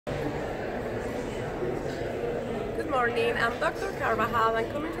morning. I'm Dr. Carvajal. I'm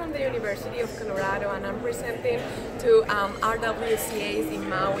coming from the University of Colorado and I'm presenting to RWCS in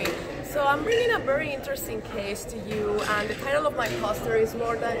Maui. So I'm bringing a very interesting case to you, and the title of my poster is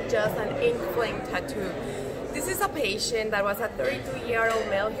More Than Just an Ink Flame Tattoo. This is a patient that was a 32-year-old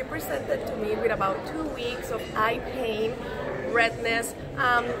male. He presented to me with about 2 weeks of eye pain, redness.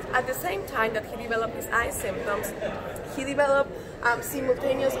 At the same time that he developed his eye symptoms, he developed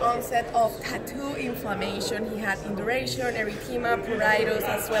simultaneous onset of tattoo inflammation. He had induration, erythema, pruritus,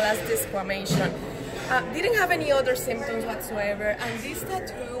 as well as desquamation. Didn't have any other symptoms whatsoever, and this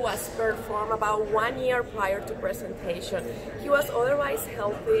tattoo was performed about 1 year prior to presentation. He was otherwise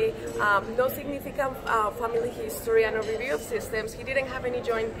healthy, no significant family history, and a review of systems. He didn't have any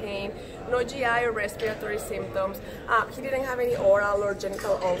joint pain, no GI or respiratory symptoms. He didn't have any oral or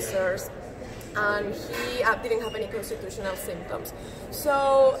genital ulcers, and he didn't have any constitutional symptoms.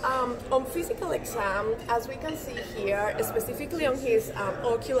 So on physical exam, as we can see here, specifically on his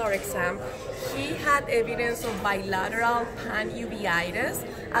ocular exam, he had evidence of bilateral pan-uveitis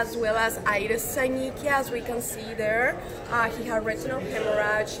as well as iris synechiae, as we can see there. He had retinal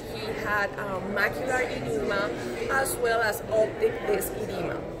hemorrhage, he had macular edema, as well as optic disc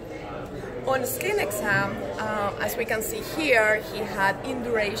edema. On skin exam, as we can see here, he had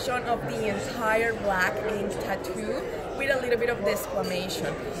induration of the entire black ink tattoo with a little bit of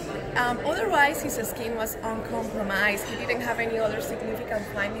desquamation. Otherwise, his skin was uncompromised. He didn't have any other significant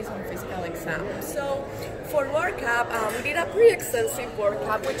findings on physical exam. So for workup, we did a pretty extensive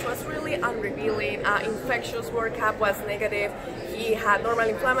workup, which was really unrevealing. Infectious workup was negative. He had normal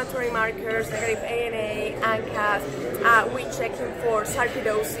inflammatory markers, negative ANA, ANCAS. We checked him for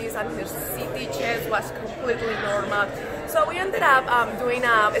sarcoidosis, and his CT chest was completely normal. So we ended up doing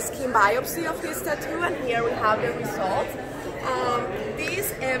a skin biopsy of his tattoo, and here we have the results.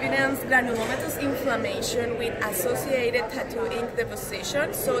 This evidenced granulomatous inflammation with associated tattoo ink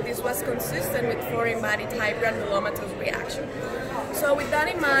deposition, so this was consistent with foreign body type granulomatous reaction. So with that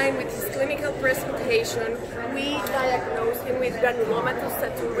in mind, with his clinical presentation, we diagnosed him with granulomatous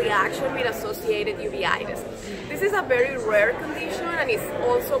tattoo reaction with associated uveitis. This is a very rare condition and is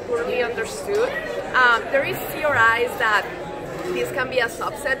also poorly understood. There is theorized that this can be a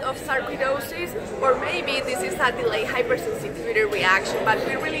subset of sarcoidosis, or maybe this is a delayed hypersensitivity reaction, but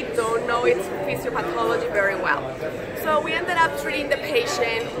we really don't know its physiopathology very well. So we ended up treating the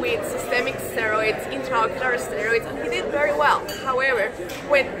patient with systemic steroids, intraocular steroids, and he did very well. However,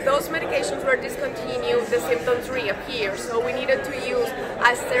 when those medications were discontinued, the symptoms reappeared, so we needed to use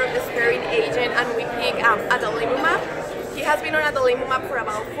a steroid-sparing agent, and we picked adalimumab. He has been on adalimumab for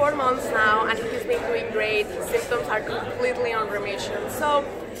about 4 months now, and he's been doing great. His symptoms are completely on remission. So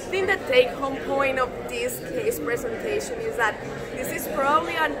I think the take-home point of this case presentation is that this is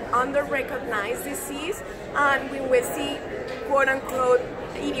probably an under-recognized disease, and when we see quote-unquote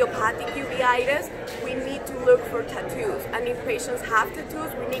idiopathic uveitis, we need to look for tattoos. And if patients have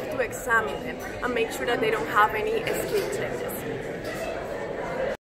tattoos, we need to examine them and make sure that they don't have any skin changes.